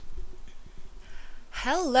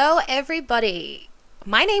Hello, everybody.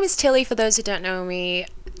 My name is Tilly, for those who don't know me.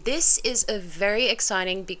 This is a very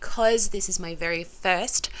exciting because this is my very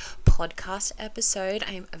first podcast episode.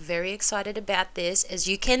 I am very excited about this, as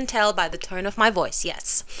you can tell by the tone of my voice.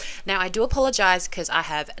 Yes. Now, I do apologize because I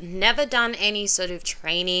have never done any sort of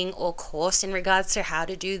training or course in regards to how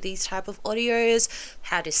to do these type of audios,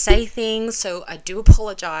 how to say things. So I do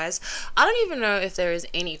apologize. I don't even know if there is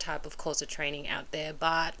any type of course or training out there,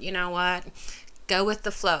 but you know what? Go with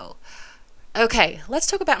the flow. Okay, let's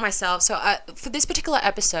talk about myself. So, for this particular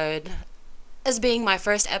episode, as being my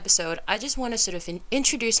first episode, I just want to sort of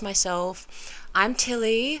introduce myself. I'm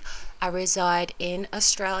Tilly. I reside in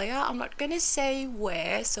Australia. I'm not going to say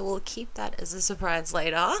where, so we'll keep that as a surprise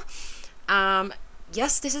later.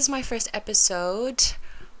 Yes, this is my first episode.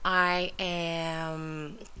 I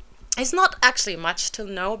am. It's not actually much to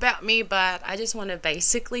know about me, but I just want to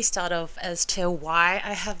basically start off as to why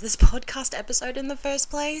I have this podcast episode in the first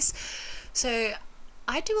place. So,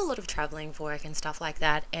 I do a lot of traveling for work and stuff like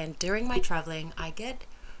that, and during my traveling, I get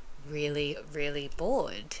really, really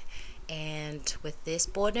bored. And with this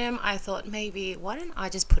boredom, I thought maybe why don't I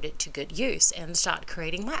just put it to good use and start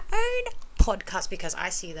creating my own podcast, because I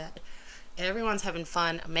see that everyone's having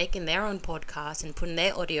fun making their own podcast and putting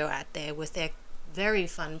their audio out there with their very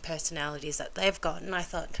fun personalities that they've got. And I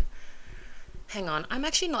thought, hang on, I'm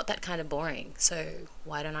actually not that kind of boring, so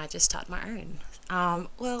why don't I just start my own?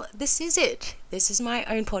 Well, this is it. This is my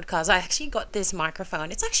own podcast. I actually got this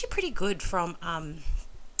microphone. It's actually pretty good from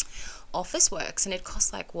Officeworks, and it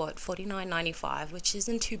costs like what, $49.95, which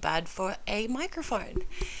isn't too bad for a microphone.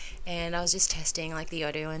 And I was just testing like the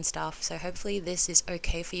audio and stuff, so hopefully this is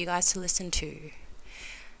okay for you guys to listen to.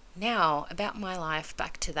 Now, about my life,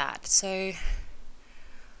 back to that. So,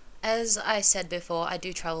 as I said before, I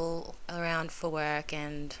do travel around for work,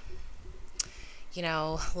 and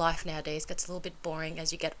life nowadays gets a little bit boring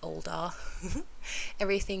as you get older.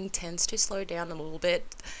 Everything tends to slow down a little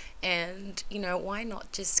bit, and why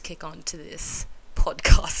not just kick on to this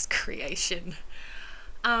podcast creation?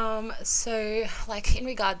 So, like, in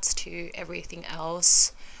regards to everything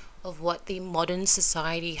else of what the modern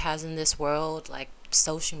society has in this world, like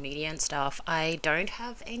social media and stuff, I don't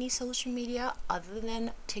have any social media other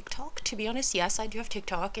than TikTok, to be honest. Yes, I do have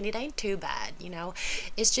TikTok, and it ain't too bad.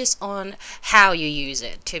 It's just on how you use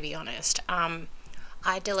it, to be honest.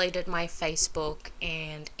 I deleted my Facebook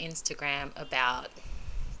and Instagram about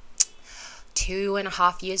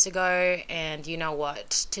 2.5 years ago, and you know what,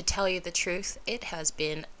 to tell you the truth, it has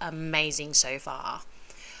been amazing so far.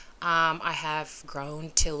 I have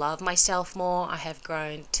grown to love myself more. I have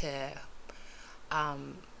grown to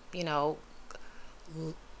you know,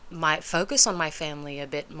 my focus on my family a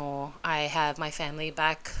bit more. I have my family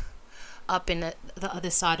back up in the other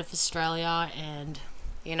side of Australia, and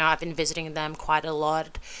I've been visiting them quite a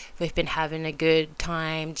lot. We've been having a good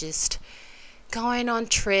time, just going on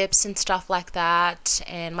trips and stuff like that.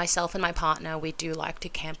 And myself and my partner, we do like to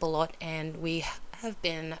camp a lot, and we have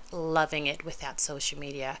been loving it without social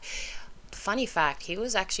media. Funny fact, he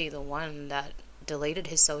was actually the one that deleted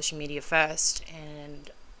his social media first, and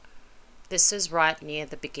this is right near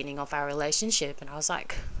the beginning of our relationship, and I was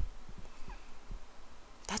like,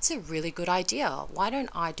 that's a really good idea. Why don't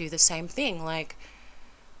I do the same thing? Like,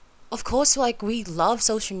 of course, like, we love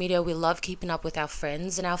social media. We love keeping up with our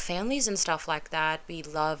friends and our families and stuff like that. We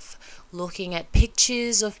love looking at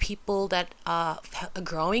pictures of people that are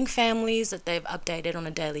growing families that they've updated on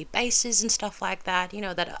a daily basis and stuff like that,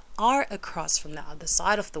 that are across from the other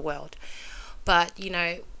side of the world. But,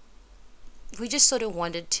 we just sort of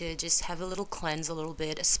wanted to just have a little cleanse a little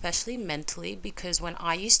bit, especially mentally, because when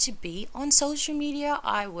I used to be on social media,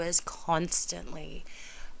 I was constantly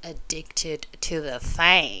addicted to the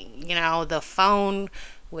thing, the phone,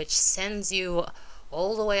 which sends you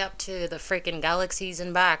all the way up to the freaking galaxies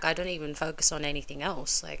and back. I don't even focus on anything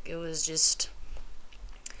else. Like, it was just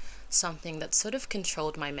something that sort of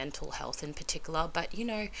controlled my mental health in particular. But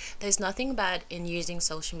there's nothing bad in using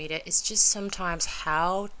social media. It's just sometimes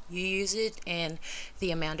how you use it and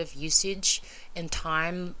the amount of usage and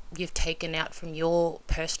time you've taken out from your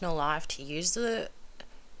personal life to use the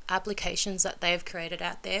applications that they've created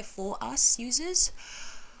out there for us users.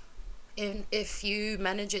 And if you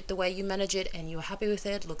manage it the way you manage it and you're happy with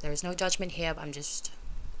it, look, there is no judgment here. I'm just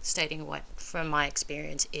stating what from my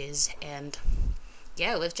experience is. And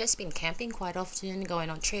yeah, we've just been camping quite often, going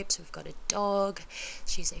on trips. We've got a dog.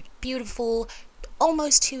 She's a beautiful,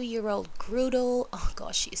 almost 2-year-old Groodle. Oh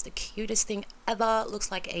gosh, she's the cutest thing ever. Looks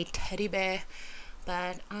like a teddy bear.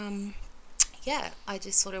 But yeah, I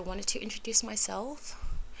just sort of wanted to introduce myself.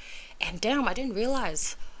 And damn, I didn't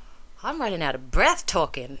realize I'm running out of breath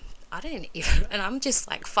talking. I didn't even, and I'm just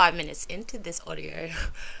like 5 minutes into this audio.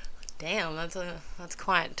 Damn, that's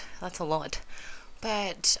a lot.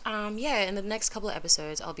 But yeah, in the next couple of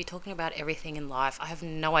episodes, I'll be talking about everything in life. I have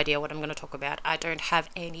no idea what I'm going to talk about. I don't have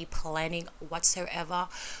any planning whatsoever.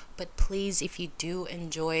 But please, if you do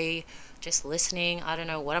enjoy just listening, I don't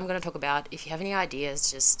know what I'm going to talk about. If you have any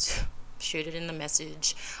ideas, just shoot it in the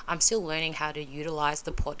message. I'm still learning how to utilize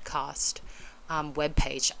the podcast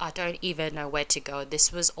webpage. I don't even know where to go.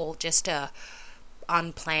 This was all just a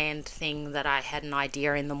unplanned thing that I had an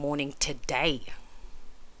idea in the morning today,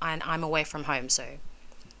 and I'm away from home. So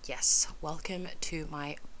yes, welcome to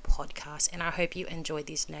my podcast, and I hope you enjoy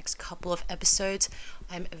these next couple of episodes.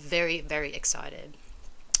 I'm very, very excited.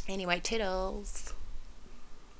 Anyway, tiddles.